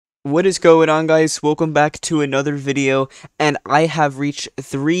What is going on, guys? Welcome back to another video, and I have reached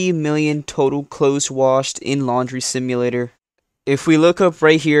 3 million total clothes washed in Laundry Simulator. If we look up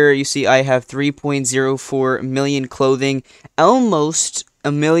right here, you see I have 3.04 million clothing, almost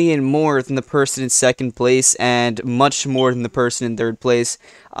a million more than the person in second place, and much more than the person in third place.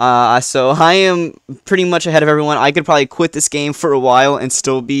 So I am pretty much ahead of everyone. I could probably quit this game for a while and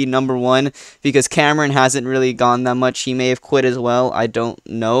still be number one, because Cameron hasn't really gone that much. He may have quit as well. I don't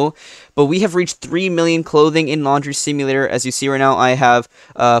know. But we have reached 3 million clothing in Laundry Simulator. As you see right now, I have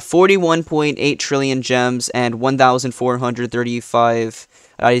 41.8 trillion gems and 1,435.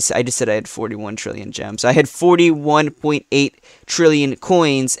 I just said I had 41 trillion gems. I had 41.8 trillion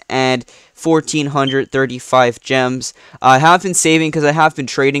coins and 1,435 gems. I have been saving because I have been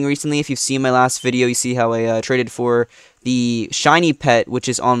trading recently. If you've seen my last video, you see how I traded for the shiny pet, which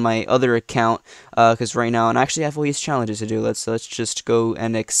is on my other account. Because right now, and actually I have all these challenges to do. Let's just go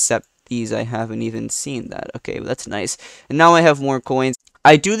and accept these. I haven't even seen that. Okay, well, that's nice. And now I have more coins.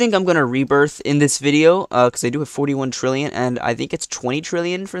 I do think I'm gonna rebirth in this video, because I do have 41 trillion, and I think it's 20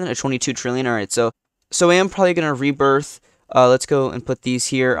 trillion for that, or 22 trillion. All right, so I am probably gonna rebirth. Let's go and put these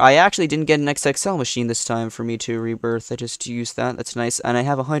here. I actually didn't get an XXL machine this time for me to rebirth. I just used that. That's nice, and I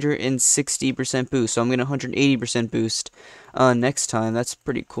have 160% boost, so I'm gonna 180% boost next time. That's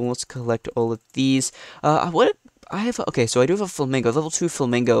pretty cool. Let's collect all of these. What I have? Okay, so I do have a flamingo, level 2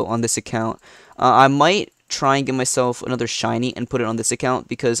 flamingo on this account. I might try and get myself another shiny and put it on this account,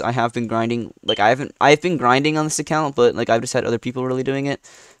 because I have been grinding. Like, I've been grinding on this account, but like I've just had other people really doing it,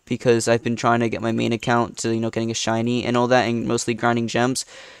 because I've been trying to get my main account to, getting a shiny and all that, and mostly grinding gems.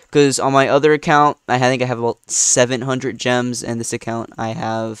 Because on my other account, I think I have about 700 gems, and this account I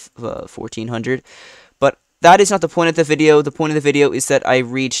have 1,400. But that is not the point of the video. The point of the video is that I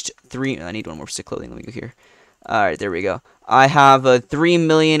reached 3. I need one more piece of clothing. Let me go here. Alright, there we go. I have 3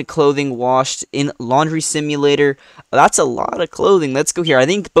 million clothing washed in Laundry Simulator. That's a lot of clothing. Let's go here. I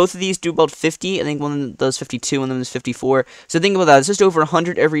think both of these do about 50. I think one of them does 52, one of them is 54. So think about that. It's just over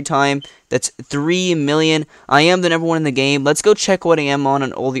 100 every time. That's 3 million. I am the number one in the game. Let's go check what I am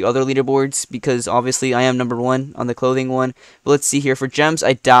on all the other leaderboards, because obviously I am number one on the clothing one. But let's see here. For gems,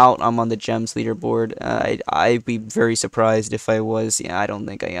 I doubt I'm on the gems leaderboard. I'd be very surprised if I was. Yeah, I don't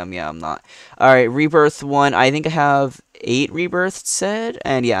think I am. Yeah, I'm not. Alright, rebirth one. I think I have 8 rebirths said,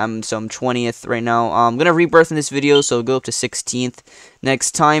 and yeah, I'm 20th right now. I'm gonna rebirth in this video, so go up to 16th.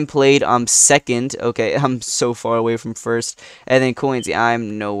 Next time played, I'm second. Okay, I'm so far away from first. And then coins, yeah,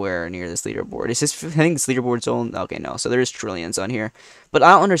 I'm nowhere near this leaderboard. It's just, I think this leaderboard's on. Okay, no, so there's trillions on here. But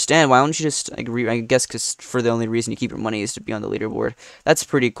I don't understand. Why don't you just, like, I guess because for the only reason you keep your money is to be on the leaderboard. That's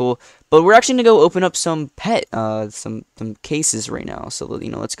pretty cool. But we're actually gonna go open up some some cases right now. So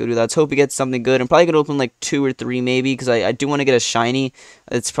let's go do that. Let's hope we get something good. I'm probably gonna open like 2 or 3 maybe, because I do want to get a shiny.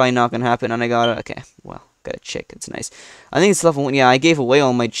 It's probably not gonna happen. And I got okay, well, got a chick. It's nice. I think it's level 1. Yeah, I gave away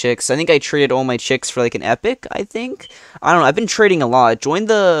all my chicks. I think I traded all my chicks for like an epic. I think. I don't know. I've been trading a lot. Join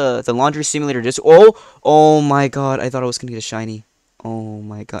the Laundry Simulator. Just oh my god! I thought I was gonna get a shiny. Oh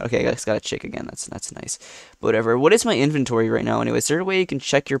my god. Okay, I just got a chick again. That's nice. But whatever. What is my inventory right now anyway? Is there a way you can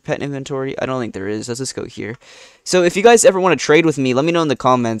check your pet inventory? I don't think there is. Let's just go here. So if you guys ever want to trade with me, let me know in the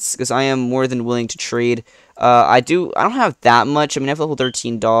comments, because I am more than willing to trade. I don't have that much. I mean, I have level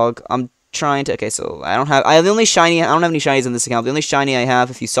 13 dog. I'm trying to, okay, so I don't have any shinies on this account. The only shiny I have,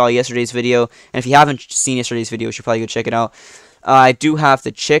 if you saw yesterday's video, and if you haven't seen yesterday's video, you should probably go check it out. I do have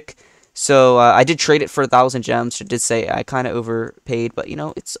the chick. So I did trade it for 1,000 gems. I did say I kind of overpaid, but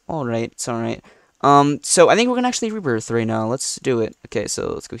it's all right. It's all right. So I think we're gonna actually rebirth right now. Let's do it. Okay,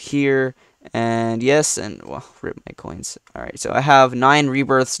 so let's go here. And yes, and well, rip my coins. Alright, so I have 9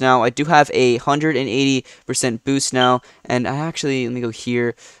 rebirths now. I do have a 180% boost now. And I actually, let me go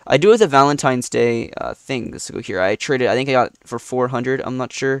here. I do have the Valentine's Day thing. Let's go here. I traded, I think I got for 400. I'm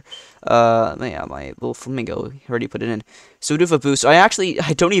not sure. Yeah, my little flamingo already put it in. So we do have a boost. I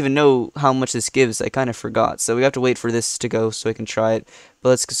don't even know how much this gives. I kind of forgot. So we have to wait for this to go so I can try it. But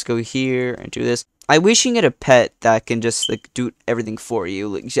let's just go here and do this. I wish you can get a pet that can just like do everything for you.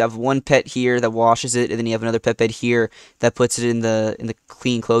 Like, you have one pet here that washes it, and then you have another pet bed here that puts it in the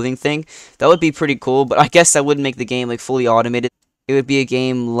clean clothing thing. That would be pretty cool, but I guess that wouldn't make the game like fully automated. It would be a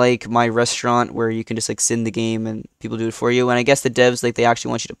game like my restaurant, where you can just like sit in the game and people do it for you. And I guess the devs, like, they actually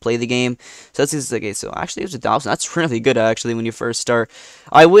want you to play the game. So that's just, okay. So actually, it was 1,000. That's really good actually when you first start.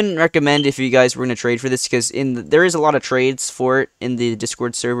 I wouldn't recommend if you guys were gonna trade for this, because there is a lot of trades for it in the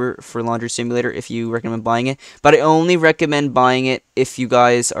Discord server for Laundry Simulator if you recommend buying it. But I only recommend buying it if you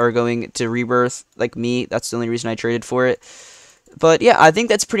guys are going to rebirth like me. That's the only reason I traded for it. But yeah, I think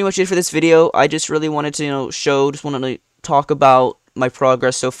that's pretty much it for this video. I just really wanted to just wanted to talk about my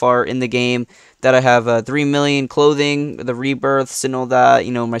progress so far in the game. That I have 3 million clothing, the rebirths and all that,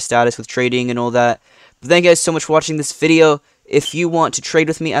 you know, my status with trading and all that. But thank you guys so much for watching this video. If you want to trade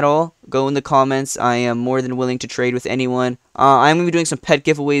with me at all, go in the comments. I am more than willing to trade with anyone. I'm going to be doing some pet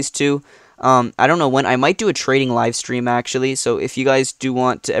giveaways too. I don't know when. I might do a trading live stream actually. So if you guys do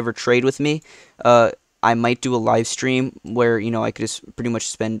want to ever trade with me, I might do a live stream where, you know, I could just pretty much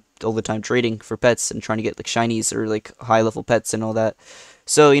spend all the time trading for pets and trying to get like shinies or like high level pets and all that.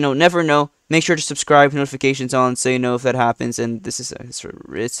 So, you know, never know. Make sure to subscribe, notifications on, so you know if that happens. And this is,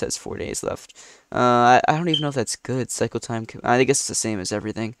 it says 4 days left. I don't even know if that's good. Cycle time, I guess it's the same as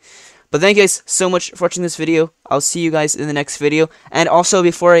everything. But thank you guys so much for watching this video. I'll see you guys in the next video. And also,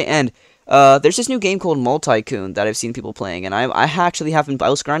 before I end, there's this new game called Multi-Coon that I've seen people playing, and I actually haven't. I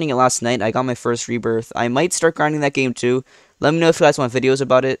was grinding it last night. I got my first rebirth. I might start grinding that game too. Let me know if you guys want videos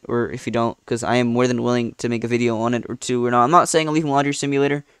about it, or if you don't, because I am more than willing to make a video on it, or two, or not. I'm not saying I'll leave Laundry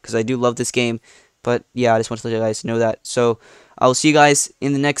Simulator, because I do love this game, but yeah, I just want to let you guys know that. So, I will see you guys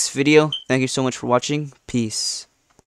in the next video. Thank you so much for watching. Peace.